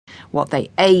what they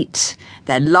ate,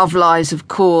 their love lives, of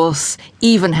course,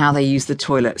 even how they use the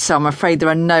toilet. So I'm afraid there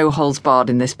are no holes barred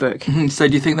in this book. So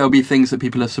do you think there'll be things that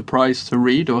people are surprised to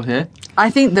read or hear? I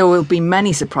think there will be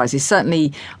many surprises.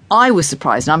 Certainly, I was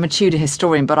surprised, and I'm a Tudor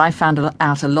historian, but I found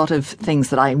out a lot of things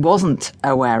that I wasn't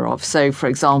aware of. So, for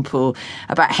example,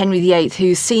 about Henry VIII,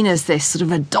 who's seen as this sort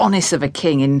of Adonis of a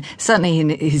king, and certainly in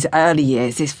his early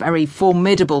years, this very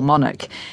formidable monarch.